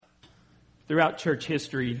Throughout church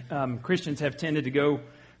history, Christians have tended to go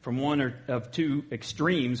from one or of two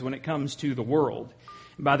extremes when it comes to the world.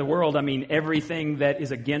 And by the world, I mean everything that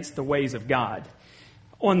is against the ways of God.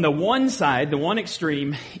 On the one side, the one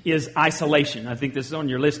extreme is isolation. I think this is on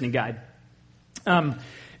your listening guide.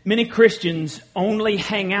 Many Christians only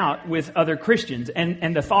hang out with other Christians.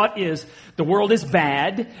 And the thought is, the world is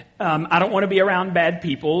bad. I don't want to be around bad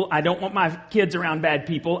people. I don't want my kids around bad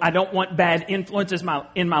people. I don't want bad influences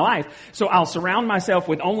in my life. So I'll surround myself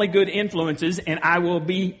with only good influences and I will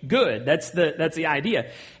be good. That's the idea.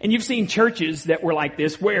 And you've seen churches that were like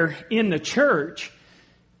this, where in the church,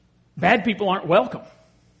 bad people aren't welcome.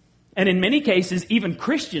 And in many cases, even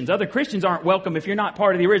other Christians aren't welcome. If you're not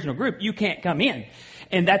part of the original group, you can't come in.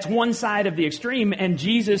 And that's one side of the extreme, and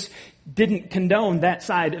Jesus didn't condone that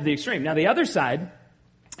side of the extreme. Now, the other side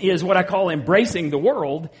is what I call embracing the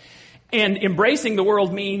world. And embracing the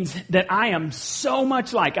world means that I am so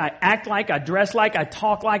much like, I act like, I dress like, I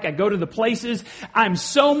talk like, I go to the places. I'm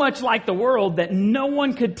so much like the world that no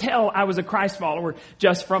one could tell I was a Christ follower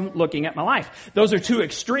just from looking at my life. Those are two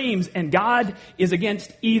extremes, and God is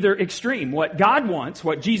against either extreme. What God wants,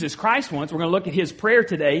 what Jesus Christ wants, we're going to look at His prayer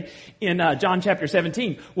today in John chapter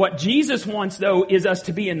 17. What Jesus wants, though, is us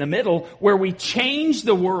to be in the middle, where we change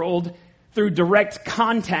the world through direct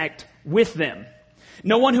contact with them.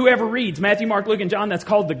 No one who ever reads Matthew, Mark, Luke, and John, that's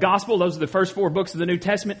called the Gospel. Those are the first 4 books of the New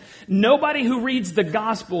Testament. Nobody who reads the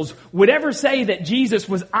Gospels would ever say that Jesus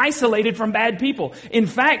was isolated from bad people. In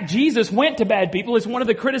fact, Jesus went to bad people. It's one of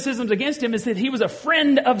the criticisms against Him is that He was a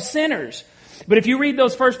friend of sinners. But if you read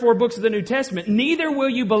those first 4 books of the New Testament, neither will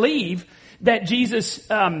you believe that Jesus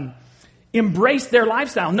embraced their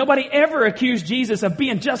lifestyle. Nobody ever accused Jesus of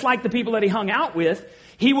being just like the people that He hung out with.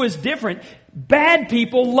 He was different. Bad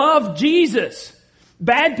people love Jesus.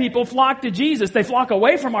 Bad people flock to Jesus. They flock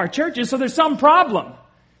away from our churches, so there's some problem.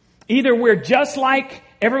 Either we're just like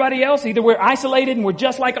everybody else, either we're isolated and we're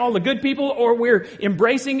just like all the good people, or we're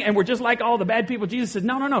embracing and we're just like all the bad people. Jesus said,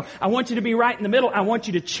 no. I want you to be right in the middle. I want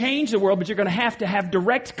you to change the world, but you're going to have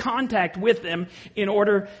direct contact with them in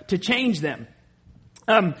order to change them.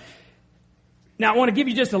 Now, I want to give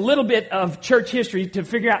you just a little bit of church history to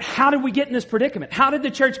figure out, how did we get in this predicament? How did the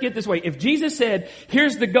church get this way? If Jesus said,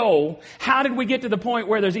 here's the goal, how did we get to the point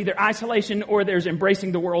where there's either isolation or there's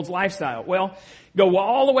embracing the world's lifestyle? Well, go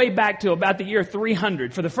all the way back to about the year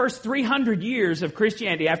 300. For the first 300 years of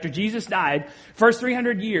Christianity, after Jesus died, first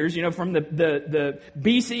 300 years, from the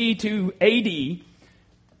BC to AD,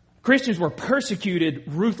 Christians were persecuted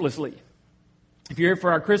ruthlessly. If you're here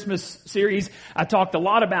for our Christmas series, I talked a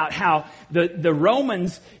lot about how the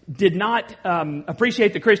Romans did not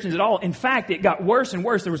appreciate the Christians at all. In fact, it got worse and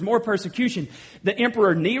worse. There was more persecution. The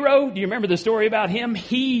Emperor Nero, do you remember the story about him?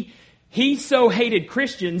 He so hated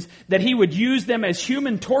Christians that he would use them as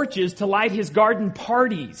human torches to light his garden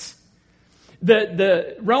parties.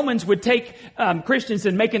 The Romans would take Christians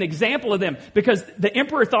and make an example of them, because the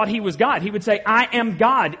emperor thought he was God. He would say, I am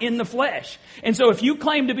God in the flesh. And so if you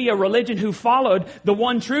claim to be a religion who followed the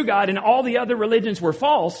one true God and all the other religions were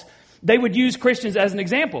false, they would use Christians as an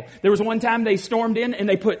example. There was one time they stormed in and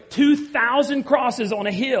they put 2,000 crosses on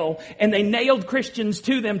a hill and they nailed Christians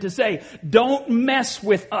to them to say, don't mess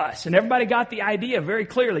with us. And everybody got the idea very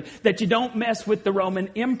clearly that you don't mess with the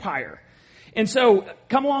Roman Empire. And so,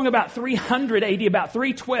 come along about 300 AD, about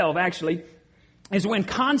 312 actually, is when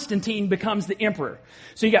Constantine becomes the emperor.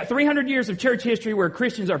 So you got 300 years of church history where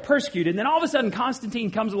Christians are persecuted, and then all of a sudden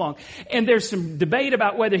Constantine comes along, and there's some debate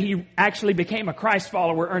about whether he actually became a Christ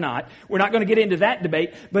follower or not. We're not going to get into that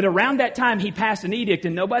debate, but around that time he passed an edict,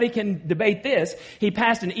 and nobody can debate this. He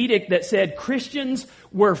passed an edict that said Christians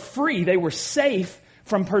were free, they were safe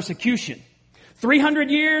from persecution.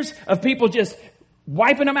 300 years of people just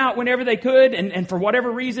wiping them out whenever they could, and for whatever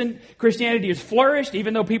reason, Christianity has flourished,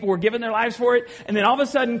 even though people were giving their lives for it. And then all of a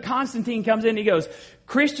sudden, Constantine comes in and he goes,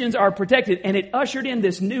 Christians are protected, and it ushered in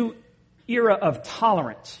this new era of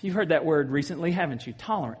tolerance. You've heard that word recently, haven't you?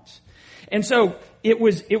 Tolerance. And so it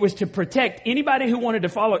was to protect anybody who wanted to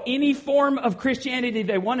follow any form of Christianity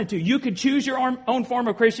they wanted to. You could choose your own form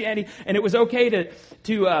of Christianity, and it was okay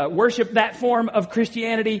to worship that form of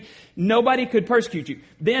Christianity. Nobody could persecute you.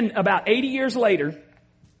 Then about 80 years later,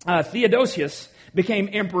 Theodosius became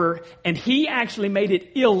emperor, and he actually made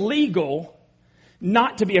it illegal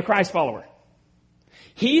not to be a Christ follower.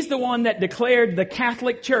 He's the one that declared the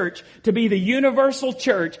Catholic Church to be the universal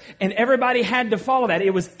church, and everybody had to follow that.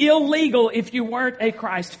 It was illegal if you weren't a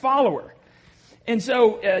Christ follower. And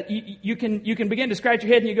so you can begin to scratch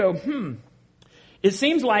your head and you go, it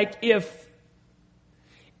seems like if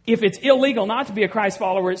it's illegal not to be a Christ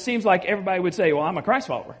follower, it seems like everybody would say, well, I'm a Christ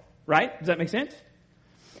follower, right? Does that make sense?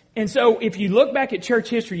 And so if you look back at church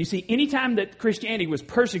history, you see anytime that Christianity was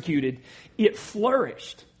persecuted, it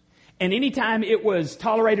flourished. And anytime it was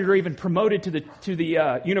tolerated or even promoted to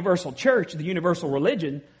the universal church, the universal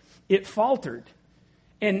religion, it faltered.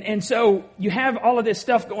 And so you have all of this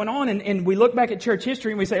stuff going on, and we look back at church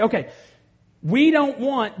history and we say, okay, we don't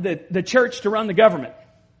want the church to run the government.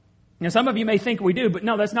 Now, some of you may think we do, but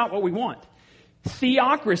no, that's not what we want.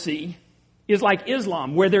 Theocracy is like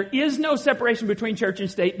Islam, where there is no separation between church and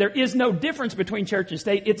state. There is no difference between church and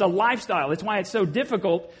state. It's a lifestyle. It's why it's so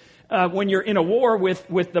difficult when you're in a war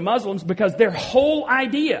with the Muslims, because their whole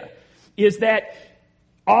idea is that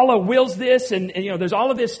Allah wills this, and there's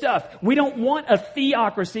all of this stuff. We don't want a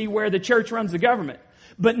theocracy where the church runs the government.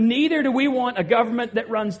 But neither do we want a government that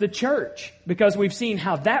runs the church, because we've seen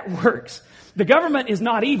how that works. The government is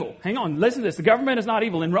not evil. Hang on, listen to this. The government is not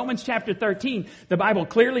evil. In Romans chapter 13, the Bible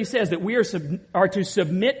clearly says that we are to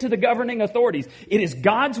submit to the governing authorities. It is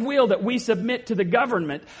God's will that we submit to the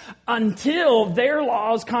government until their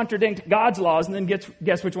laws contradict God's laws, and then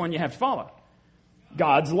guess which one you have to follow?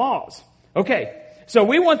 God's laws. Okay. So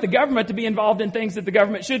we want the government to be involved in things that the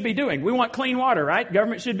government should be doing. We want clean water, right?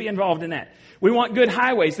 Government should be involved in that. We want good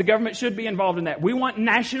highways. The government should be involved in that. We want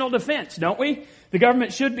national defense, don't we? The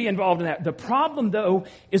government should be involved in that. The problem, though,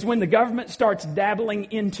 is when the government starts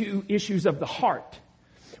dabbling into issues of the heart.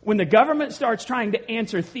 When the government starts trying to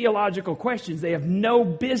answer theological questions they have no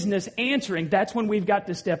business answering, that's when we've got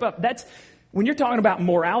to step up. When you're talking about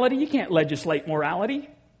morality, you can't legislate morality.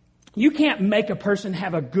 You can't make a person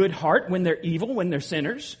have a good heart when they're evil, when they're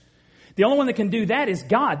sinners. The only one that can do that is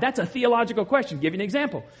God. That's a theological question. I'll give you an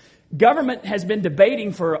example. Government has been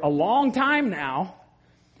debating for a long time now,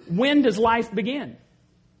 when does life begin?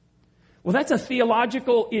 Well, that's a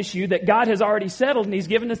theological issue that God has already settled, and He's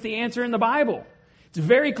given us the answer in the Bible. It's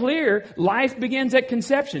very clear, life begins at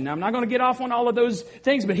conception. Now, I'm not going to get off on all of those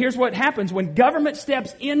things, but here's what happens. When government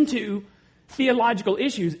steps into theological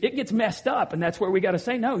issues, it gets messed up, and that's where we got to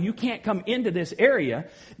say, no, you can't come into this area.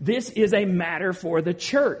 This is a matter for the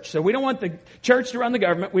church. So we don't want the church to run the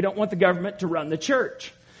government. We don't want the government to run the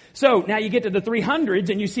church. So now you get to the 300s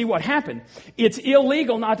and you see what happened. It's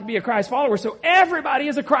illegal not to be a Christ follower, so everybody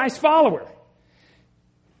is a Christ follower.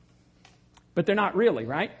 But they're not really,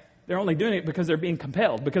 right? They're only doing it because they're being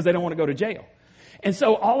compelled, because they don't want to go to jail. And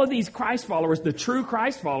so all of these Christ followers, the true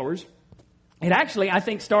Christ followers, it actually, I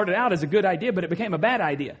think, started out as a good idea, but it became a bad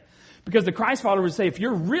idea. Because the Christ followers say, if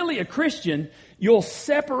you're really a Christian, you'll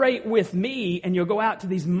separate with me and you'll go out to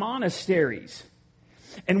these monasteries.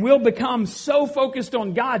 And we'll become so focused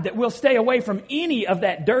on God that we'll stay away from any of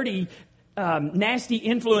that dirty, nasty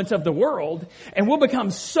influence of the world. And we'll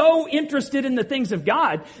become so interested in the things of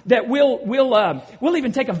God that we'll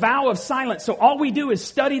even take a vow of silence. So all we do is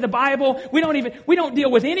study the Bible. We don't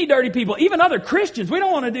deal with any dirty people, even other Christians. We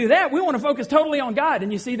don't want to do that. We want to focus totally on God.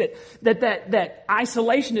 And you see that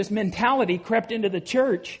isolationist mentality crept into the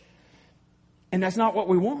church. And that's not what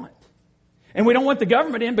we want. And we don't want the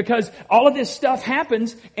government in, because all of this stuff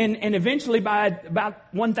happens, and eventually by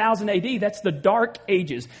about 1000 AD, that's the Dark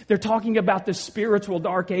Ages. They're talking about the spiritual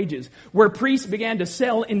Dark Ages, where priests began to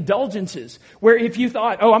sell indulgences, where if you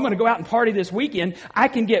thought, oh, I'm going to go out and party this weekend, I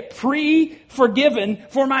can get pre-forgiven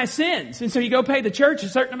for my sins. And so you go pay the church a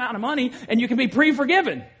certain amount of money, and you can be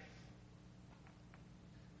pre-forgiven.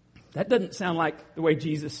 That doesn't sound like the way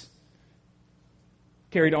Jesus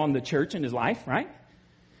carried on the church in His life, right?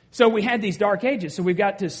 So we had these Dark Ages, so we've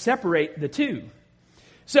got to separate the two.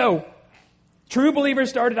 So true believers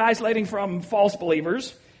started isolating from false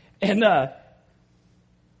believers, and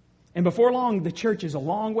before long, the church is a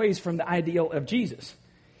long ways from the ideal of Jesus.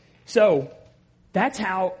 So that's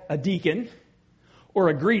how a deacon or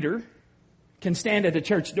a greeter can stand at a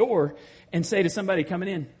church door and say to somebody coming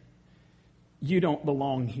in, you don't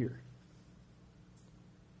belong here.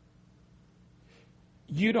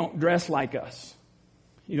 You don't dress like us.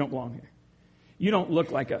 You don't belong here. You don't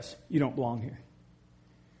look like us. You don't belong here.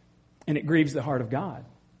 And it grieves the heart of God,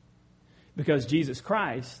 because Jesus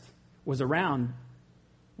Christ was around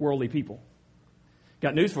worldly people.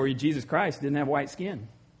 Got news for you. Jesus Christ didn't have white skin.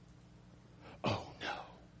 Oh, no.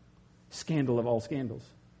 Scandal of all scandals.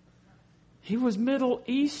 He was Middle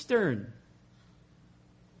Eastern.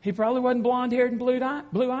 He probably wasn't blonde-haired and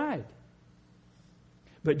blue-eyed.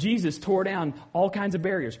 But Jesus tore down all kinds of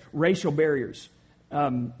barriers, racial barriers,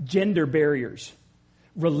 gender barriers,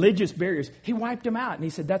 religious barriers. He wiped them out, and He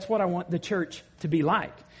said, that's what I want the church to be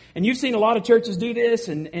like. And you've seen a lot of churches do this,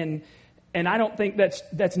 and I don't think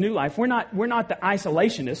that's New Life. We're not the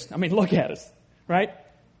isolationists. I mean, look at us, right?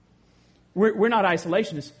 We're not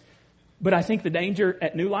isolationists. But I think the danger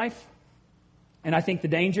at New Life, and I think the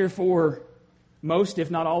danger for most,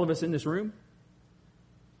 if not all of us in this room,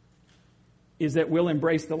 is that we'll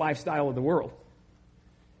embrace the lifestyle of the world.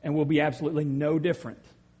 And we'll be absolutely no different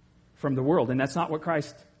from the world. And that's not what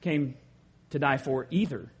Christ came to die for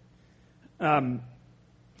either. Other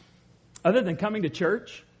than coming to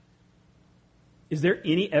church, is there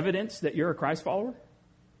any evidence that you're a Christ follower?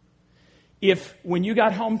 If when you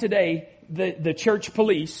got home today, the church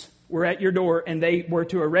police were at your door and they were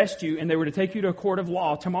to arrest you and they were to take you to a court of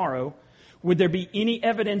law tomorrow, would there be any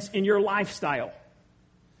evidence in your lifestyle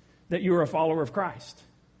that you are a follower of Christ?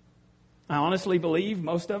 I honestly believe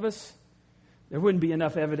most of us, there wouldn't be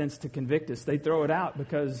enough evidence to convict us. They'd throw it out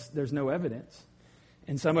because there's no evidence.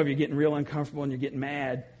 And some of you are getting real uncomfortable and you're getting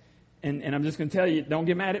mad. And I'm just going to tell you, don't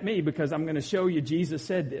get mad at me because I'm going to show you Jesus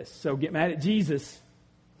said this. So get mad at Jesus.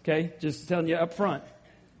 Okay? Just telling you up front.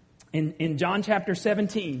 In John chapter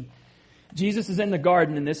 17, Jesus is in the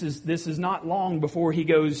garden, and this is not long before he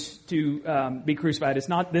goes to be crucified.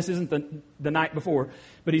 This isn't the night before,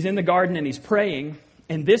 but he's in the garden and he's praying.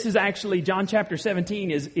 And this is actually, John chapter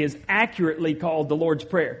 17 is accurately called the Lord's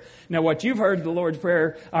Prayer. Now what you've heard, the Lord's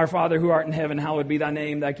Prayer, Our Father who art in heaven, hallowed be thy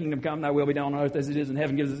name, thy kingdom come, thy will be done on earth as it is in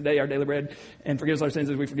heaven. Give us this day our daily bread, and forgive us our sins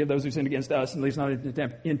as we forgive those who sin against us. And lead us not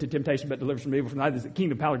into temptation, but deliver us from evil. From thy is the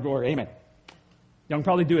kingdom, power, and glory. Amen. Y'all can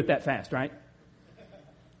probably do it that fast, right?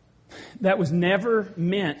 That was never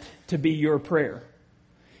meant to be your prayer.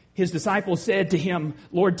 His disciples said to him,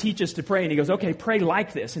 Lord, teach us to pray. And he goes, okay, pray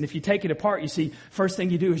like this. And if you take it apart, you see, first thing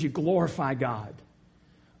you do is you glorify God.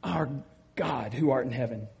 Our God who art in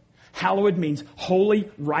heaven. Hallowed means holy,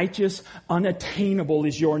 righteous, unattainable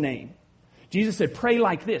is your name. Jesus said, pray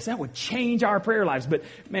like this. That would change our prayer lives. But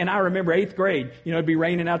man, I remember 8th grade, it'd be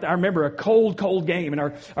raining out there. I remember a cold game,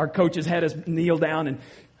 and our coaches had us kneel down and,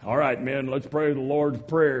 all right, men, let's pray the Lord's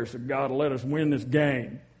Prayer so God will let us win this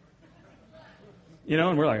game.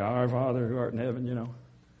 And we're like, our Father who art in heaven,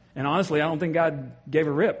 And honestly, I don't think God gave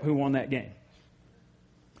a rip who won that game.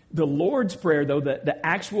 The Lord's Prayer, though, the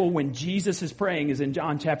actual when Jesus is praying is in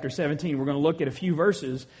John chapter 17. We're going to look at a few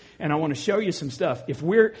verses, and I want to show you some stuff. If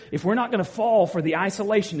we're not going to fall for the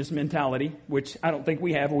isolationist mentality, which I don't think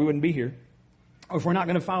we have or we wouldn't be here, or if we're not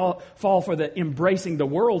going to fall for the embracing the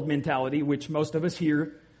world mentality, which most of us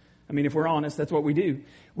here, if we're honest, that's what we do.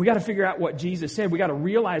 We got to figure out what Jesus said. We got to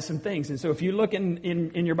realize some things. And so if you look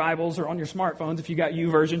in your Bibles or on your smartphones, if you got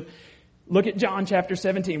YouVersion, look at John chapter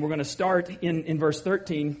 17. We're going to start in verse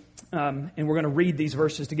 13, and we're going to read these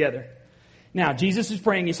verses together. Now, Jesus is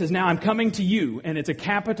praying. He says, now I'm coming to you. And it's a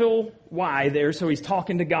capital Y there, so he's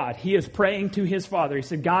talking to God. He is praying to his Father. He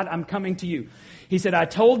said, God, I'm coming to you. He said, I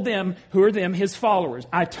told them, who are them? His followers.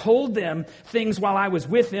 I told them things while I was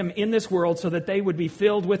with them in this world so that they would be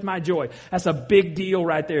filled with my joy. That's a big deal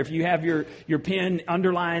right there. If you have your pen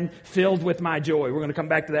underlined, filled with my joy. We're going to come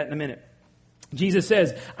back to that in a minute. Jesus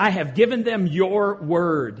says, I have given them your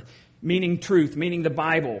word, meaning truth, meaning the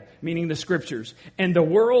Bible, meaning the scriptures. And the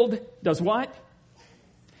world does what?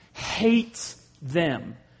 Hates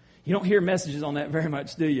them. You don't hear messages on that very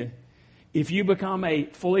much, do you? If you become a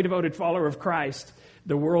fully devoted follower of Christ,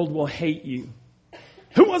 the world will hate you.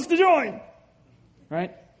 Who wants to join?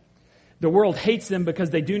 Right? The world hates them because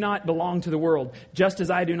they do not belong to the world, just as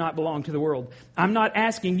I do not belong to the world. I'm not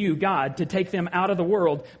asking you, God, to take them out of the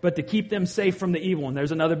world, but to keep them safe from the evil one.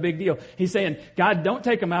 There's another big deal. He's saying, God, don't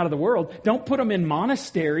take them out of the world. Don't put them in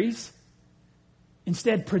monasteries.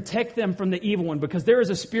 Instead, protect them from the evil one, because there is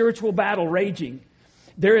a spiritual battle raging.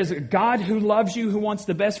 There is a God who loves you, who wants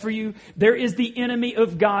the best for you. There is the enemy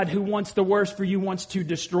of God who wants the worst for you, wants to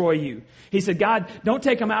destroy you. He said, God, don't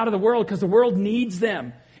take them out of the world because the world needs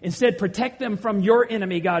them. Instead, protect them from your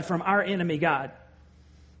enemy, God, from our enemy, God.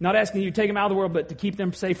 Not asking you to take them out of the world, but to keep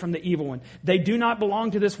them safe from the evil one. They do not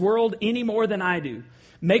belong to this world any more than I do.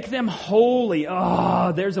 Make them holy.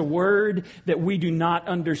 Oh, there's a word that we do not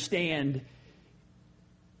understand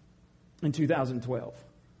in 2012.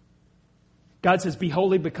 God says, be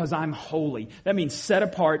holy because I'm holy. That means set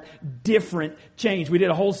apart, different, change. We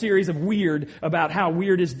did a whole series of weird about how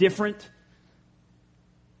weird is different.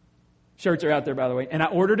 Shirts are out there, by the way. And I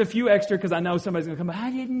ordered a few extra because I know somebody's going to come.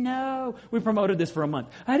 I didn't know. We promoted this for a month.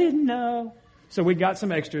 I didn't know. So we got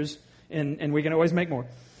some extras, and we can always make more.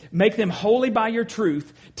 Make them holy by your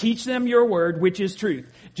truth. Teach them your word, which is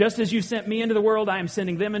truth. Just as you sent me into the world, I am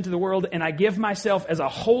sending them into the world, and I give myself as a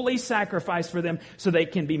holy sacrifice for them so they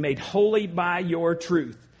can be made holy by your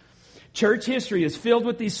truth. Church history is filled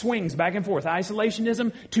with these swings back and forth.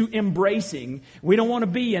 Isolationism to embracing. We don't want to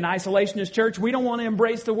be an isolationist church. We don't want to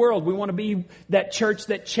embrace the world. We want to be that church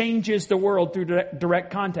that changes the world through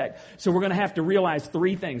direct contact. So we're going to have to realize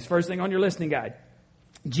three things. First thing on your listening guide.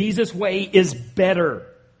 Jesus' way is better.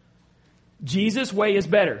 Jesus' way is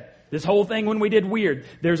better. This whole thing when we did weird.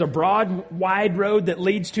 There's a broad, wide road that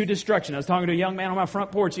leads to destruction. I was talking to a young man on my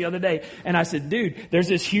front porch the other day, and I said, dude, there's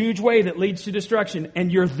this huge way that leads to destruction,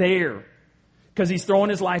 and you're there. Because he's throwing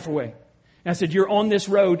his life away. And I said, you're on this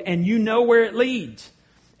road, and you know where it leads.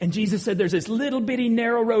 And Jesus said, there's this little bitty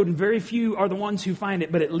narrow road, and very few are the ones who find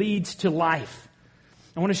it, but it leads to life.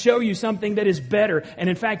 I want to show you something that is better. And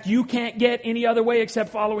in fact, you can't get any other way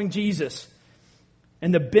except following Jesus.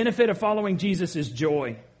 And the benefit of following Jesus is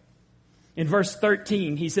joy. In verse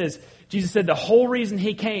 13, he says, Jesus said the whole reason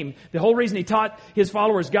he came, the whole reason he taught his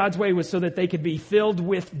followers God's way was so that they could be filled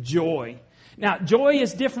with joy. Now, joy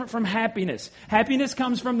is different from happiness. Happiness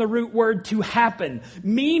comes from the root word to happen,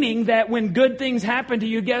 meaning that when good things happen to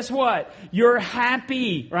you, guess what? You're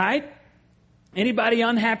happy, right? Anybody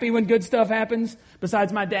unhappy when good stuff happens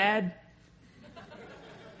besides my dad?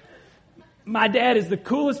 My dad is the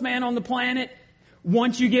coolest man on the planet.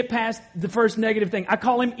 Once you get past the first negative thing, I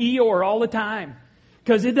call him Eeyore all the time.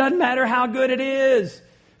 Because it doesn't matter how good it is.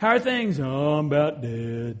 How are things? Oh, I'm about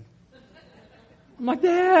dead. I'm like,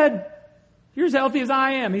 Dad, you're as healthy as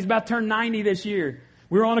I am. He's about to turn 90 this year.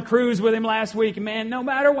 We were on a cruise with him last week, and man, no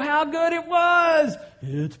matter how good it was,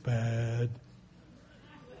 it's bad.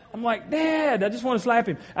 I'm like, Dad, I just want to slap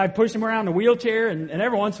him. I'd push him around in a wheelchair, and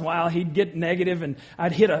every once in a while he'd get negative, and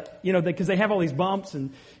I'd hit because they have all these bumps,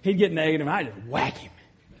 and he'd get negative, and I'd just whack him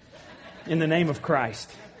in the name of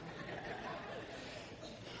Christ.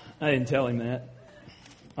 I didn't tell him that.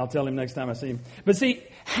 I'll tell him next time I see him. But see,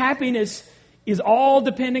 happiness is all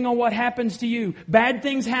depending on what happens to you. Bad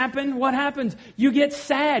things happen. What happens? You get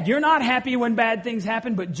sad. You're not happy when bad things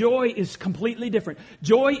happen, but joy is completely different.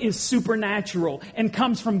 Joy is supernatural and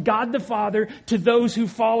comes from God the Father to those who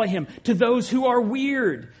follow Him, to those who are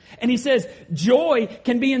weird. And He says joy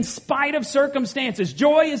can be in spite of circumstances.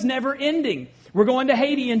 Joy is never ending. We're going to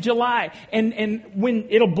Haiti in July, and when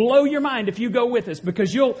it'll blow your mind if you go with us,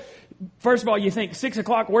 because first of all, you think 6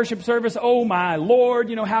 o'clock worship service. Oh my Lord,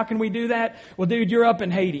 how can we do that? Well, dude, you're up in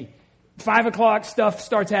Haiti. 5 o'clock stuff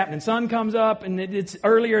starts happening. Sun comes up and it's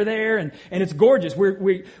earlier there and it's gorgeous.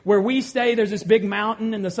 Where we stay, there's this big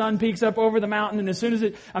mountain and the sun peaks up over the mountain. And as soon as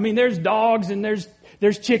there's dogs and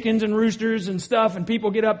there's chickens and roosters and stuff, and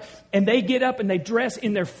people get up and they dress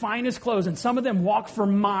in their finest clothes, and some of them walk for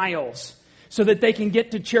miles so that they can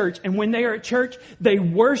get to church. And when they are at church, they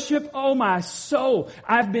worship. Oh my soul.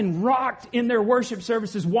 I've been rocked in their worship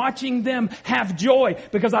services watching them have joy,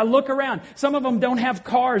 because I look around. Some of them don't have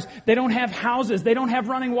cars. They don't have houses. They don't have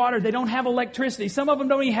running water. They don't have electricity. Some of them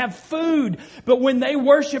don't even have food. But when they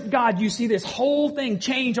worship God, you see this whole thing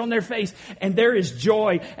change on their face, and there is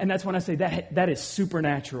joy. And that's when I say that is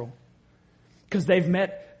supernatural, because they've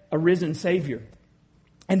met a risen Savior.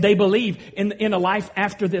 And they believe in a life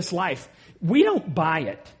after this life. We don't buy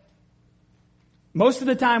it. Most of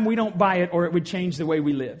the time we don't buy it, or it would change the way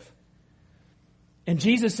we live. And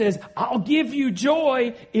Jesus says, I'll give you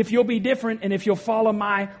joy if you'll be different and if you'll follow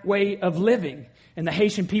my way of living. And the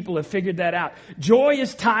Haitian people have figured that out. Joy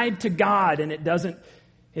is tied to God, and it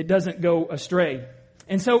doesn't go astray.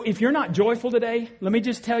 And so if you're not joyful today, let me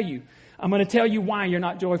just tell you, I'm going to tell you why you're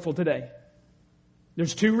not joyful today.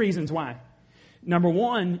 There's 2 reasons why. Number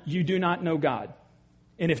 1, you do not know God.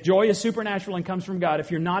 And if joy is supernatural and comes from God,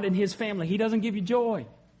 if you're not in His family, He doesn't give you joy.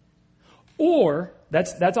 Or,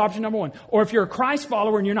 that's option number 1. Or if you're a Christ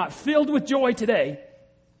follower and you're not filled with joy today,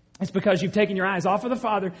 it's because you've taken your eyes off of the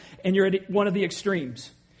Father and you're at one of the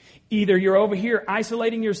extremes. Either you're over here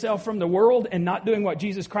isolating yourself from the world and not doing what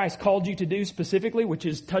Jesus Christ called you to do specifically, which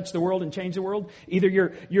is touch the world and change the world. Either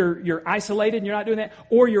you're isolated and you're not doing that,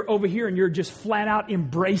 or you're over here and you're just flat out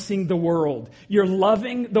embracing the world. You're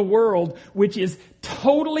loving the world, which is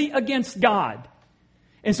totally against God.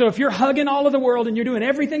 And so if you're hugging all of the world and you're doing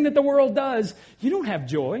everything that the world does, you don't have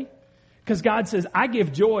joy. Because God says, I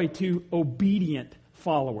give joy to obedient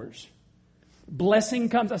followers. Blessing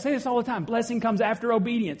comes, I say this all the time, blessing comes after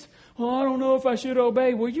obedience. Oh, I don't know if I should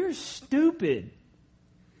obey. Well, you're stupid.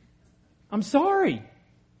 I'm sorry.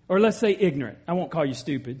 Or let's say ignorant. I won't call you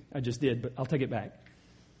stupid. I just did, but I'll take it back.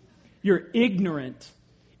 You're ignorant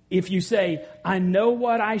if you say, I know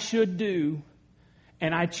what I should do,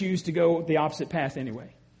 and I choose to go the opposite path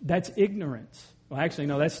anyway. That's ignorance. Well, actually,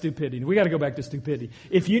 no, that's stupidity. We got to go back to stupidity.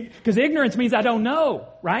 Because ignorance means I don't know,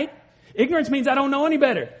 right? Ignorance means I don't know any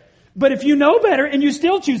better. But if you know better and you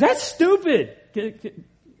still choose, that's stupid.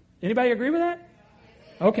 Anybody agree with that?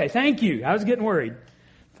 Okay, thank you. I was getting worried.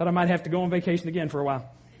 Thought I might have to go on vacation again for a while.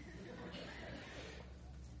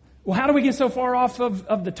 Well, how do we get so far off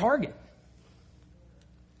of the target?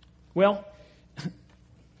 Well,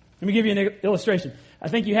 let me give you an illustration. I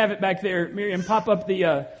think you have it back there. Miriam, pop up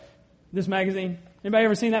the This magazine? Anybody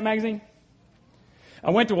ever seen that magazine?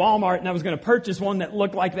 I went to Walmart and I was going to purchase one that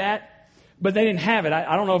looked like that, but they didn't have it.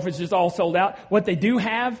 I don't know if it's just all sold out. What they do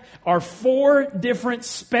have are 4 different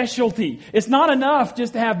specialty. It's not enough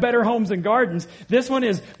just to have Better Homes and Gardens. This one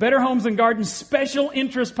is Better Homes and Gardens Special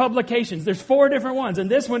Interest Publications. There's 4 different ones, and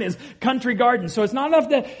this one is Country Gardens. So it's not enough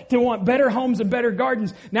to want Better Homes and Better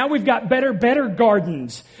Gardens. Now we've got Better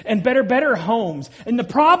Gardens and Better Homes. And the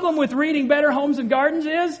problem with reading Better Homes and Gardens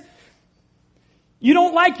is you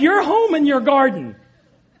don't like your home and your garden.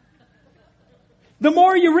 The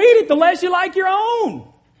more you read it, the less you like your own.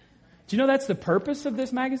 Do you know that's the purpose of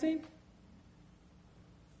this magazine?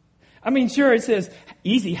 I mean, sure, it says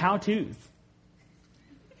easy how-tos.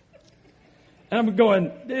 And I'm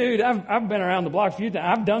going, dude, I've been around the block a few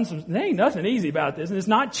times. I've done some, there ain't nothing easy about this. And it's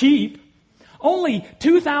not cheap. Only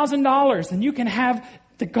 $2,000 and you can have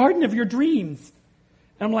the garden of your dreams.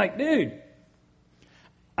 And I'm like, dude,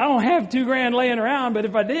 I don't have $2,000 laying around, but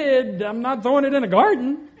if I did, I'm not throwing it in a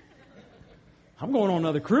garden. I'm going on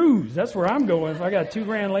another cruise. That's where I'm going if I got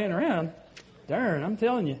 $2,000 laying around. Darn, I'm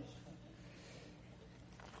telling you.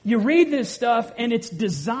 You read this stuff and it's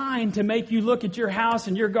designed to make you look at your house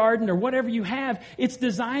and your garden or whatever you have. It's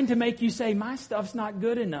designed to make you say, my stuff's not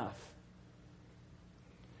good enough.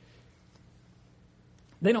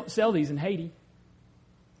 They don't sell these in Haiti.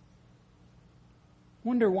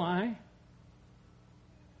 Wonder why?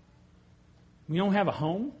 We don't have a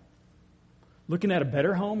home. Looking at a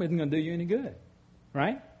better home isn't going to do you any good.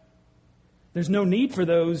 Right? There's no need for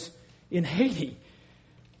those in Haiti.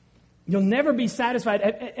 You'll never be satisfied.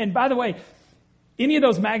 And by the way, any of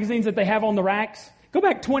those magazines that they have on the racks, go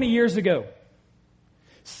back 20 years ago.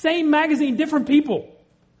 Same magazine, different people.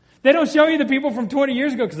 They don't show you the people from 20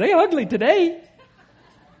 years ago because they're ugly today.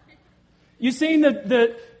 You seen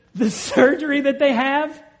the surgery that they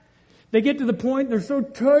have? They get to the point they're so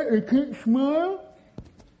tight they can't smile.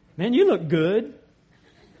 Man, you look good.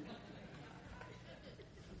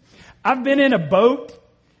 I've been in a boat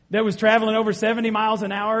that was traveling over 70 miles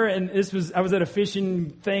an hour, and I was at a fishing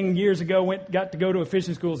thing years ago, got to go to a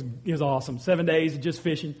fishing school. It was awesome. 7 days of just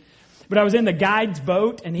fishing. But I was in the guide's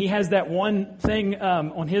boat, and he has that one thing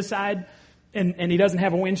on his side, and he doesn't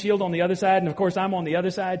have a windshield on the other side, and of course I'm on the other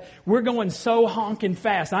side. We're going so honking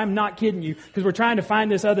fast. I'm not kidding you, because we're trying to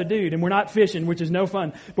find this other dude, and we're not fishing, which is no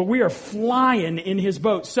fun. But we are flying in his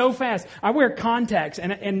boat so fast. I wear contacts,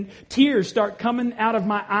 and tears start coming out of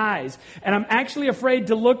my eyes. And I'm actually afraid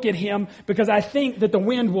to look at him, because I think that the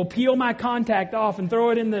wind will peel my contact off and throw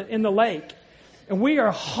it in the lake. And we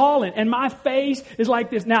are hauling, and my face is like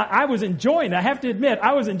this. Now, I was enjoying it. I have to admit,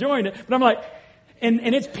 I was enjoying it, but I'm like,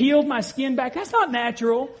 and it's peeled my skin back. That's not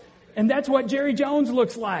natural. And that's what Jerry Jones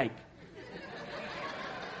looks like.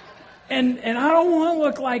 And I don't want to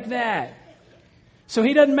look like that. So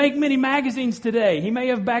he doesn't make many magazines today. He may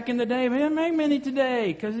have back in the day, but he doesn't make many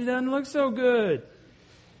today because he doesn't look so good.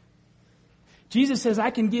 Jesus says,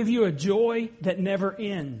 I can give you a joy that never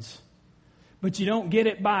ends. But you don't get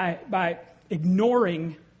it by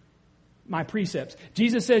ignoring my precepts.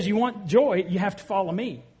 Jesus says, you want joy, you have to follow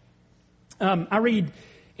me. I read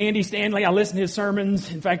Andy Stanley. I listen to his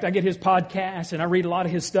sermons. In fact, I get his podcasts, and I read a lot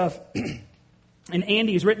of his stuff. And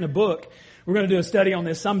Andy has written a book. We're going to do a study on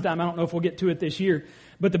this sometime. I don't know if we'll get to it this year.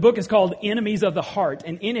 But the book is called Enemies of the Heart.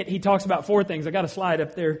 And in it, he talks about 4 things. I got a slide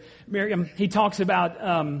up there, Miriam. He talks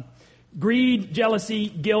about greed, jealousy,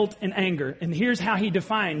 guilt, and anger. And here's how he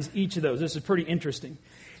defines each of those. This is pretty interesting.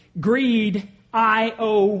 Greed, I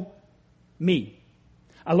owe me.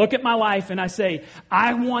 I look at my life and I say,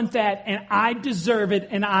 I want that and I deserve it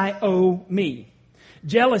and I owe me.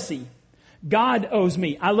 Jealousy. God owes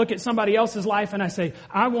me. I look at somebody else's life and I say,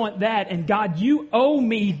 I want that and God, you owe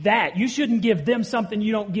me that. You shouldn't give them something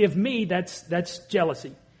you don't give me. That's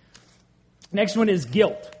jealousy. Next one is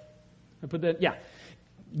guilt. I put that, yeah.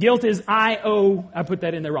 Guilt is I put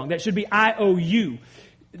that in there wrong. That should be I owe you.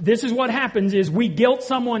 This is what happens is we guilt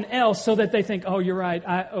someone else so that they think, oh, you're right,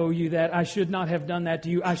 I owe you that. I should not have done that to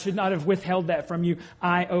you. I should not have withheld that from you.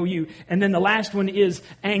 I owe you. And then the last one is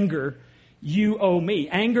anger. You owe me.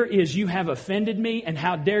 Anger is you have offended me, and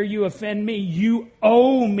how dare you offend me? You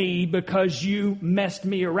owe me because you messed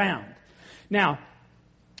me around. Now,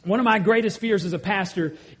 one of my greatest fears as a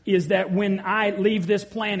pastor is that when I leave this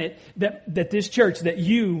planet, that this church, that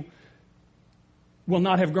you will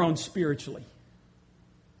not have grown spiritually.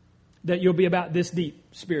 That you'll be about this deep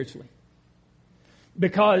spiritually.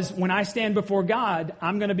 Because when I stand before God,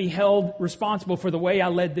 I'm going to be held responsible for the way I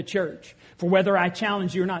led the church, for whether I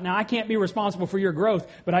challenge you or not. Now, I can't be responsible for your growth,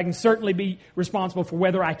 but I can certainly be responsible for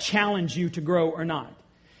whether I challenge you to grow or not.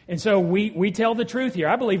 And so we tell the truth here.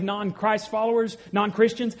 I believe non-Christ followers,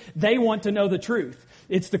 non-Christians, they want to know the truth.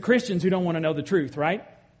 It's the Christians who don't want to know the truth, right?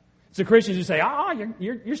 It's the Christians who say,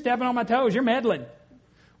 you're stepping on my toes, you're meddling.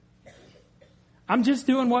 I'm just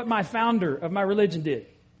doing what my founder of my religion did.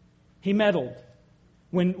 He meddled.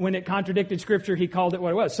 When it contradicted Scripture, he called it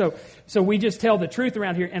what it was. So we just tell the truth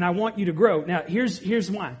around here, and I want you to grow. Now,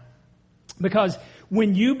 here's why. Because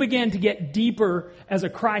when you begin to get deeper as a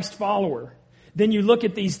Christ follower, then you look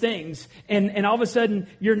at these things, and all of a sudden,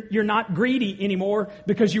 you're not greedy anymore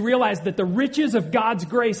because you realize that the riches of God's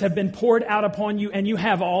grace have been poured out upon you, and you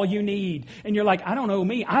have all you need. And you're like, I don't owe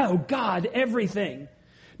me, I owe God everything.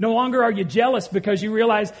 No longer are you jealous because you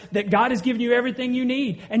realize that God has given you everything you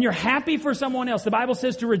need, and you're happy for someone else. The Bible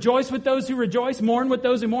says to rejoice with those who rejoice, mourn with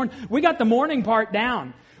those who mourn. We got the mourning part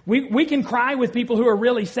down. We can cry with people who are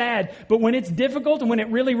really sad, but when it's difficult and when it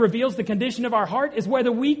really reveals the condition of our heart is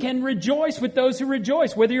whether we can rejoice with those who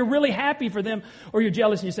rejoice, whether you're really happy for them or you're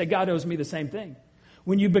jealous and you say, God owes me the same thing.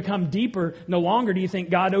 When you become deeper, no longer do you think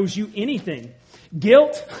God owes you anything.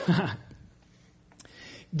 Guilt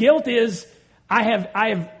is, I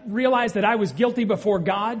have realized that I was guilty before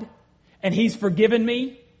God and He's forgiven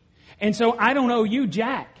me. And so I don't owe you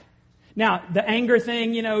jack. Now, the anger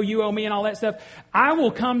thing, you owe me and all that stuff, I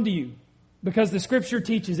will come to you because the Scripture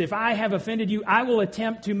teaches if I have offended you, I will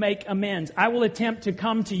attempt to make amends. I will attempt to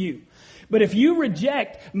come to you. But if you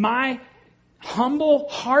reject my humble,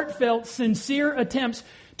 heartfelt, sincere attempts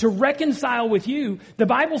to reconcile with you, the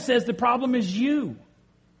Bible says the problem is you.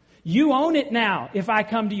 You own it now if I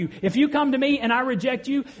come to you. If you come to me and I reject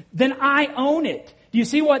you, then I own it. Do you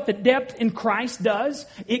see what the depth in Christ does?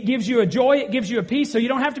 It gives you a joy, it gives you a peace, so you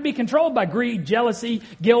don't have to be controlled by greed, jealousy,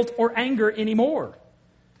 guilt, or anger anymore.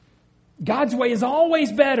 God's way is always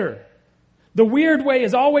better. The weird way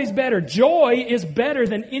is always better. Joy is better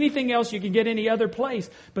than anything else you can get any other place.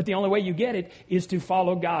 But the only way you get it is to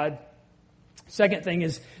follow God. Second thing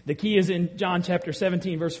is, the key is in John chapter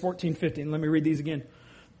 17, verse 14, 15. Let me read these again.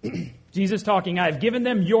 Jesus talking, I have given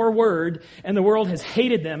them your word, and the world has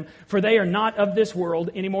hated them, for they are not of this world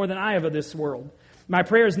any more than I am of this world. My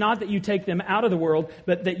prayer is not that you take them out of the world,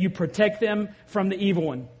 but that you protect them from the evil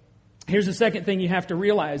one. Here's the second thing you have to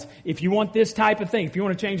realize. If you want this type of thing, if you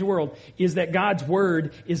want to change the world, is that God's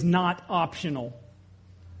word is not optional.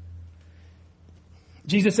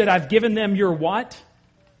 Jesus said, I've given them your what?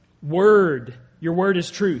 Word. Your word is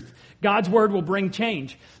truth. God's word will bring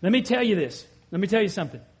change. Let me tell you this. Let me tell you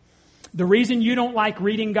something. The reason you don't like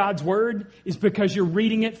reading God's word is because you're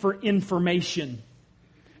reading it for information.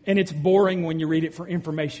 And it's boring when you read it for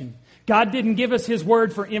information. God didn't give us His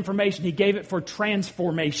word for information. He gave it for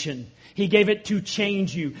transformation. He gave it to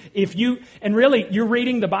change you. And really, you're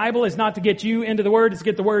reading the Bible is not to get you into the word, it's to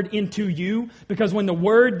get the word into you. Because when the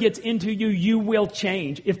word gets into you, you will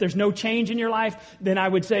change. If there's no change in your life, then I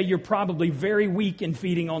would say you're probably very weak in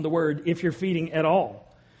feeding on the word, if you're feeding at all.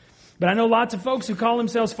 But I know lots of folks who call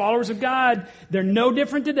themselves followers of God. They're no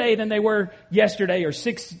different today than they were yesterday or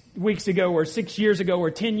 6 weeks ago or 6 years ago or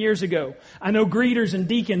 10 years ago. I know greeters and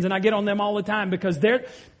deacons, and I get on them all the time because they're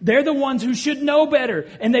the ones who should know better.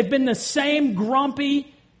 And they've been the same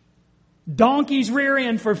grumpy donkey's rear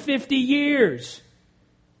end for 50 years.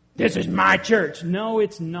 This is my church. No,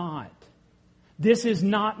 it's not. This is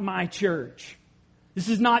not my church. This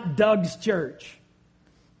is not Doug's church.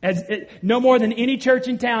 No more than any church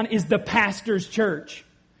in town is the pastor's church.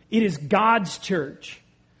 It is God's church.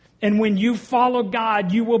 And when you follow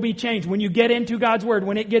God, you will be changed. When you get into God's word,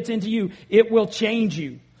 when it gets into you, it will change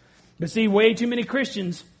you. But see, way too many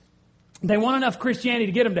Christians, they want enough Christianity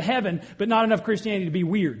to get them to heaven, but not enough Christianity to be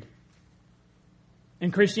weird.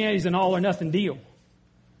 And Christianity is an all or nothing deal.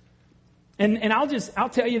 And I'll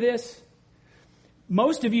tell you this.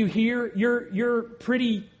 Most of you here, you're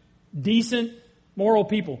pretty decent, moral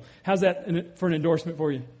people. How's that for an endorsement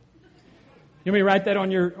for you? You want me to write that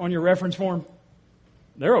on your reference form?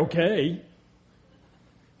 They're okay.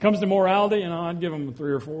 Comes to morality, I'd give them a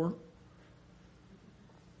 3 or 4.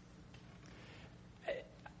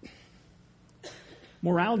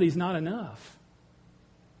 Morality is not enough.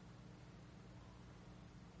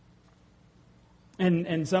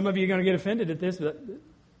 And some of you are going to get offended at this, but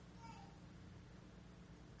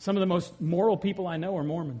some of the most moral people I know are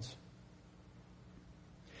Mormons.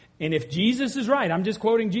 And if Jesus is right, I'm just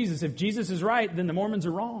quoting Jesus, if Jesus is right, then the Mormons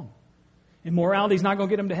are wrong. And morality is not going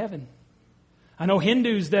to get them to heaven. I know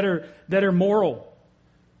Hindus that are moral.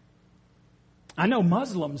 I know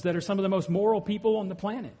Muslims that are some of the most moral people on the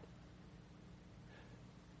planet.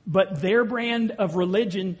 But their brand of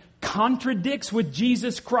religion contradicts with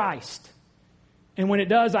Jesus Christ. And when it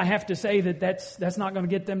does, I have to say that's not going to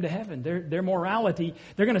get them to heaven. Their morality,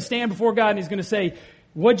 they're going to stand before God and He's going to say,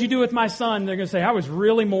 what'd you do with my son? They're going to say, I was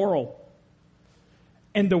really moral.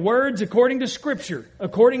 And the words, according to Scripture,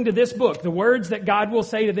 according to this book, the words that God will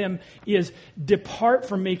say to them is, depart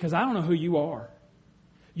from me because I don't know who you are.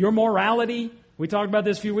 Your morality, we talked about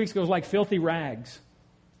this a few weeks ago, is like filthy rags.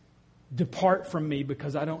 Depart from me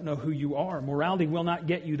because I don't know who you are. Morality will not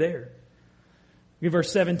get you there. Look at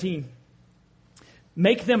verse 17.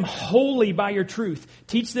 Make them holy by your truth.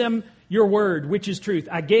 Teach them your word, which is truth.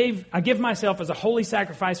 I give myself as a holy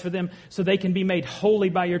sacrifice for them so they can be made holy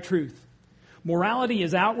by your truth. Morality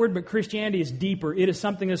is outward, but Christianity is deeper. It is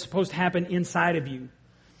something that's supposed to happen inside of you.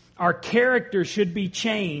 Our character should be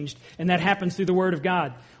changed, and that happens through the Word of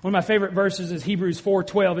God. One of my favorite verses is Hebrews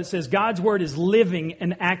 4:12. It says, God's Word is living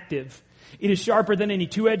and active. It is sharper than any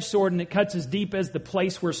two-edged sword, and it cuts as deep as the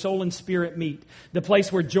place where soul and spirit meet, the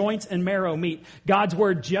place where joints and marrow meet. God's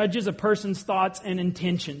Word judges a person's thoughts and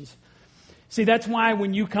intentions. See, that's why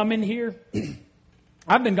when you come in here,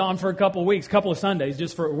 I've been gone for a couple of weeks, couple of Sundays,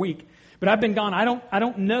 just for a week. But I've been gone. I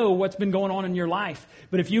don't know what's been going on in your life.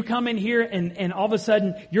 But if you come in here and all of a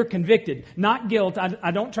sudden you're convicted, not guilt.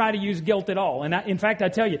 I don't try to use guilt at all. And in fact, I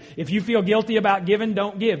tell you, if you feel guilty about giving,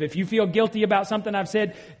 don't give. If you feel guilty about something I've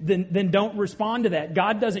said, then don't respond to that.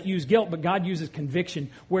 God doesn't use guilt, but God uses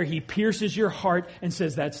conviction where He pierces your heart and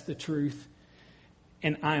says, that's the truth.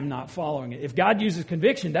 And I'm not following it. If God uses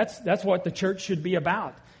conviction, that's what the church should be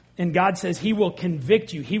about. And God says He will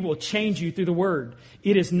convict you. He will change you through the Word.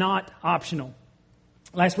 It is not optional.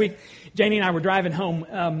 Last week, Janie and I were driving home,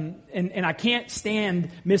 and I can't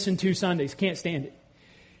stand missing 2 Sundays. Can't stand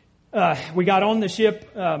it. We got on the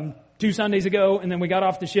ship 2 Sundays ago, and then we got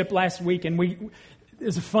off the ship last week, and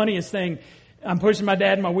it's the funniest thing. I'm pushing my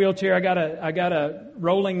dad in my wheelchair. I got a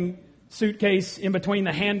rolling suitcase in between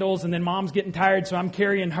the handles, and then Mom's getting tired, so I'm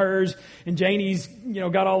carrying hers, and Janie's,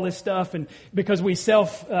 got all this stuff, and because we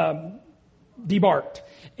debarked.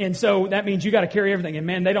 And so that means you got to carry everything. And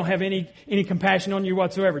man, they don't have any compassion on you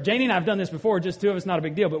whatsoever. Janie and I have done this before, just 2 of us, not a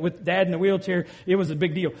big deal, but with Dad in the wheelchair, it was a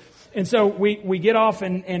big deal. And so we get off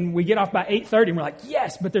and we get off by 8:30, and we're like,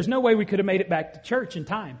 yes, but there's no way we could have made it back to church in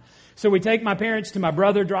time. So we take my parents to my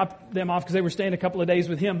brother, drop them off because they were staying a couple of days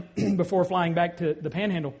with him before flying back to the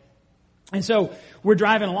Panhandle. And so we're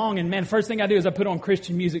driving along, and man, first thing I do is I put on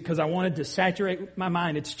Christian music because I wanted to saturate my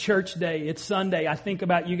mind. It's church day. It's Sunday. I think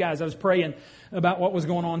about you guys. I was praying about what was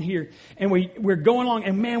going on here. And we're going along,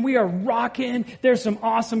 and man, we are rocking. There's some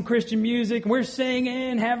awesome Christian music. We're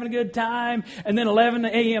singing, having a good time. And then 11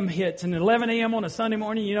 a.m. hits. And at 11 a.m. on a Sunday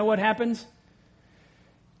morning, you know what happens?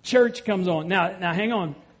 Church comes on. Now hang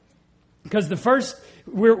on. Because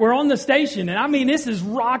we're on the station, and I mean, this is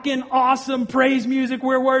rocking, awesome praise music.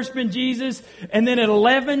 We're worshiping Jesus. And then at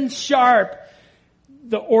 11 sharp,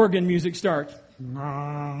 the organ music starts. And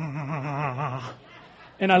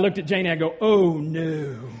I looked at Janie, I go, oh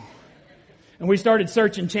no. And we started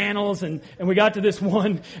searching channels, and we got to this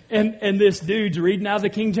one, and this dude's reading out of the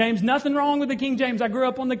King James. Nothing wrong with the King James. I grew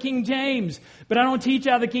up on the King James. But I don't teach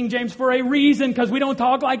out of the King James for a reason, because we don't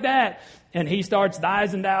talk like that. And he starts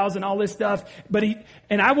thys and thous and all this stuff.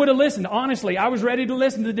 And I would have listened. Honestly, I was ready to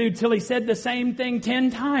listen to the dude till he said the same thing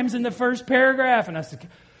 10 times in the first paragraph. And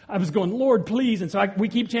I was going, Lord, please. And so we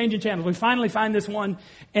keep changing channels. We finally find this one.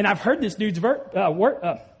 And I've heard this dude's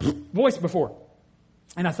voice before.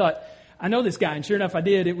 And I thought, I know this guy. And sure enough, I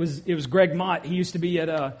did. It was Greg Mott. He used to be at,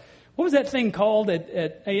 what was that thing called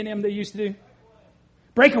at A&M they used to do?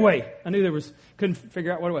 Breakaway. I knew couldn't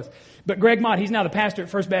figure out what it was. But Greg Mott, he's now the pastor at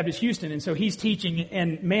First Baptist Houston, and so he's teaching,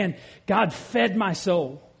 and man, God fed my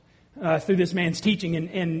soul through this man's teaching,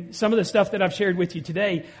 and some of the stuff that I've shared with you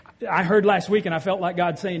today, I heard last week, and I felt like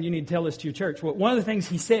God saying, you need to tell this to your church. Well, one of the things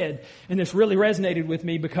he said, and this really resonated with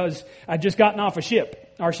me because I'd just gotten off a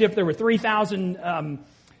ship. Our ship, there were 3,000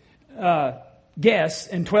 guests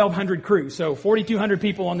and 1,200 crew, so 4,200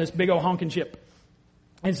 people on this big old honking ship.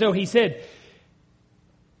 And so he said,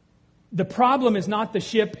 the problem is not the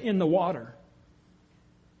ship in the water. I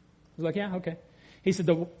was like, yeah, okay. He said,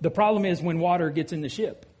 the problem is when water gets in the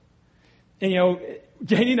ship. And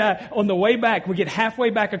Janie and I, on the way back, we get halfway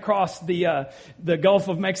back across the Gulf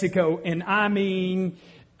of Mexico, and I mean,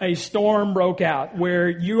 a storm broke out where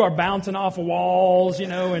you are bouncing off of walls,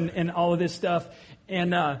 and all of this stuff.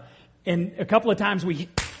 And a couple of times we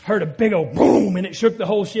heard a big old boom, and it shook the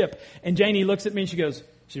whole ship. And Janie looks at me and she goes,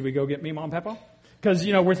 should we go get me, Mom, Papa? Because,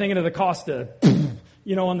 we're thinking of the Costa,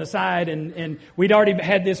 on the side, and we'd already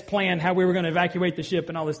had this plan how we were going to evacuate the ship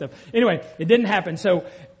and all this stuff. Anyway, it didn't happen. So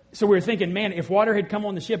we were thinking, man, if water had come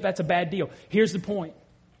on the ship, that's a bad deal. Here's the point.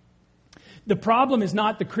 The problem is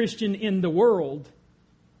not the Christian in the world.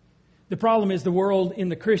 The problem is the world in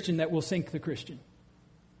the Christian that will sink the Christian.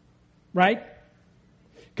 Right?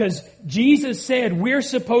 Because Jesus said we're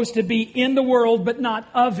supposed to be in the world but not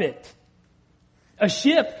of it. A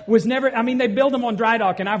ship was never, they build them on dry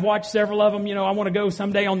dock, and I've watched several of them. I want to go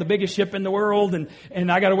someday on the biggest ship in the world,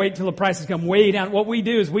 and I got to wait till the prices come way down. What we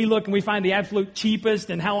do is we look and we find the absolute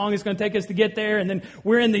cheapest and how long it's going to take us to get there, and then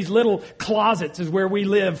we're in these little closets is where we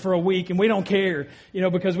live for a week, and we don't care,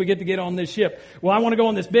 because we get on this ship. Well, I want to go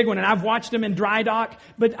on this big one, and I've watched them in dry dock,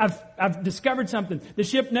 but I've discovered something. The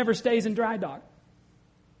ship never stays in dry dock.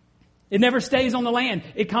 It never stays on the land.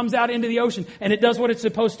 It comes out into the ocean, and it does what it's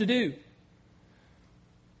supposed to do.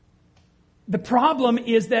 The problem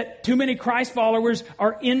is that too many Christ followers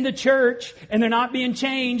are in the church and they're not being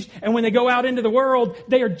changed. And when they go out into the world,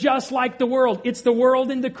 they are just like the world. It's the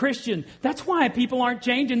world in the Christian. That's why people aren't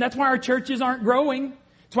changing. That's why our churches aren't growing.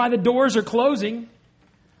 That's why the doors are closing.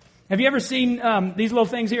 Have you ever seen these little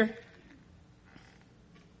things here?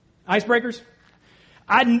 Icebreakers?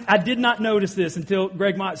 I did not notice this until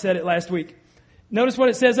Greg Mott said it last week. Notice what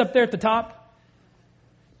it says up there at the top?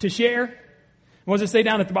 To share. What does it say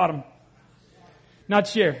down at the bottom? Not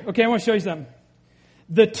to share. Okay, I want to show you something.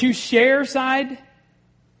 The to share side,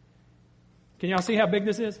 can y'all see how big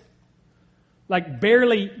this is? Like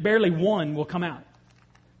barely one will come out.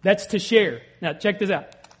 That's to share. Now check this out.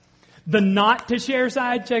 The not to share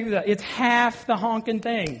side, check this out. It's half the honking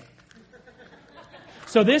thing.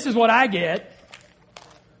 So this is what I get.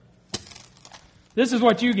 This is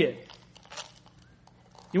what you get.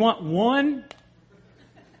 You want one?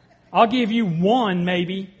 I'll give you one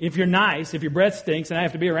maybe if you're nice, if your breath stinks and I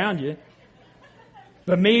have to be around you.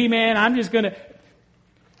 But me, man, I'm just going to...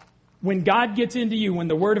 When God gets into you, when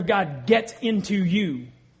the Word of God gets into you,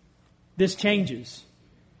 this changes.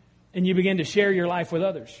 And you begin to share your life with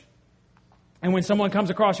others. And when someone comes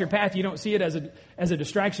across your path, you don't see it as a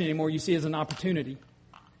distraction anymore. You see it as an opportunity.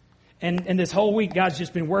 And this whole week, God's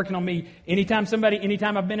just been working on me. Anytime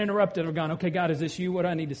I've been interrupted, I've gone, okay, God, is this you? What do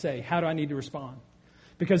I need to say? How do I need to respond?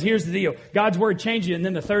 Because here's the deal. God's Word changes you. And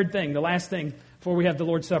then the third thing, the last thing before we have the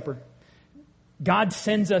Lord's Supper. God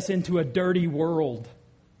sends us into a dirty world.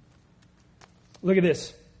 Look at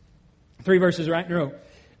this. 3 verses right in a row.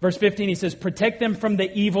 Verse 15, he says, protect them from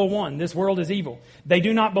the evil one. This world is evil. They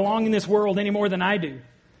do not belong in this world any more than I do.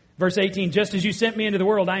 Verse 18, just as you sent me into the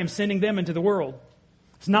world, I am sending them into the world.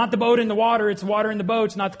 It's not the boat in the water. It's the water in the boat.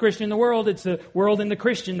 It's not the Christian in the world. It's the world in the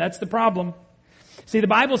Christian. That's the problem. See, the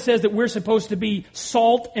Bible says that we're supposed to be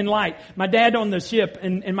salt and light. My dad on the ship,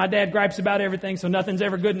 and my dad gripes about everything, so nothing's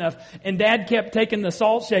ever good enough. And Dad kept taking the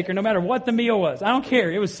salt shaker, no matter what the meal was. I don't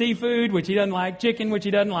care. It was seafood, which he doesn't like, chicken, which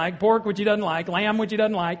he doesn't like, pork, which he doesn't like, lamb, which he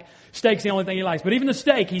doesn't like. Steak's the only thing he likes. But even the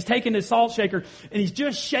steak, he's taking his salt shaker, and he's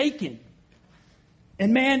just shaking.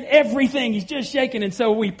 And man, everything, he's just shaking. And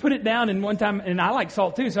so we put it down, and one time, and I like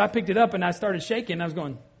salt too, so I picked it up, and I started shaking, and I was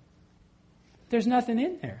going, there's nothing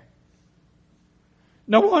in there.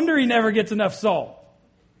 No wonder he never gets enough salt.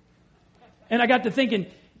 And I got to thinking,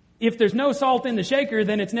 if there's no salt in the shaker,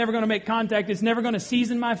 then it's never going to make contact. It's never going to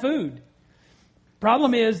season my food.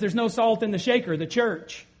 Problem is, there's no salt in the shaker, the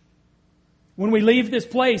church. When we leave this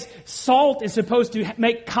place, salt is supposed to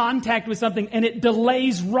make contact with something, and it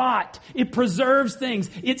delays rot. It preserves things.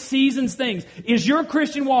 It seasons things. Is your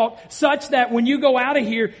Christian walk such that when you go out of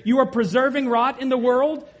here, you are preserving rot in the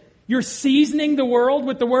world? You're seasoning the world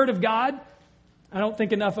with the Word of God? I don't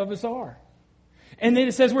think enough of us are. And then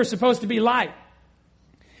it says we're supposed to be light.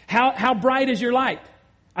 How bright is your light?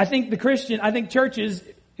 I think churches,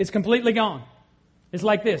 it's completely gone. It's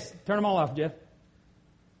like this. Turn them all off, Jeff.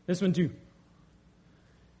 This one too.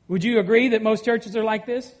 Would you agree that most churches are like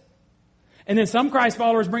this? And then some Christ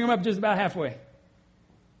followers bring them up just about halfway.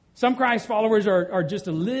 Some Christ followers are just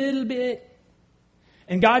a little bit.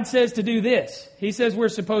 And God says to do this. He says we're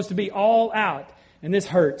supposed to be all out. And this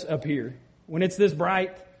hurts up here. When it's this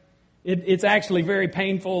bright, it's actually very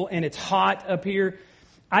painful and it's hot up here.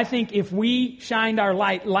 I think if we shined our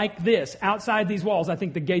light like this outside these walls, I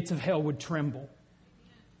think the gates of hell would tremble.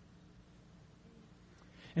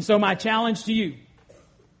 And so my challenge to you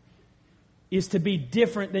is to be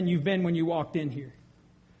different than you've been when you walked in here.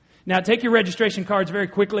 Now take your registration cards very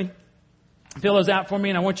quickly. Fill those out for me,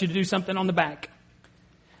 and I want you to do something on the back.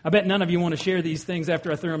 I bet none of you want to share these things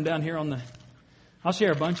after I threw them down here on the... I'll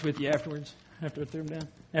share a bunch with you afterwards, after I threw them down,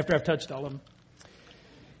 after I've touched all of them.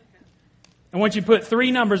 I want you to put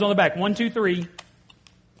 3 numbers on the back, 1, 2, 3.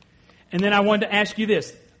 And then I wanted to ask you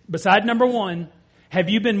this. Beside number 1, have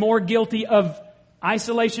you been more guilty of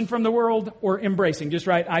isolation from the world or embracing? Just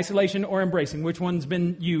write isolation or embracing. Which one's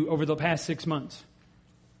been you over the past 6 months?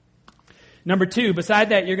 Number 2, beside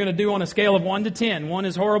that, you're going to do on a scale of 1 to 10. 1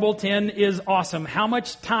 is horrible, 10 is awesome. How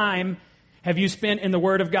much time have you spent in the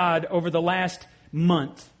Word of God over the last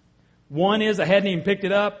month? 1 is, I hadn't even picked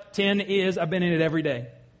it up. 10 is, I've been in it every day.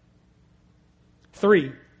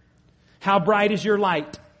 3, how bright is your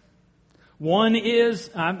light? 1 is,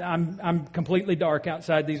 I'm completely dark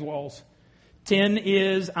outside these walls. 10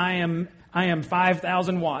 is, I am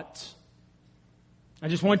 5,000 watts. I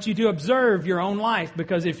just want you to observe your own life,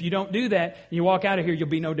 because if you don't do that, and you walk out of here, you'll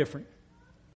be no different.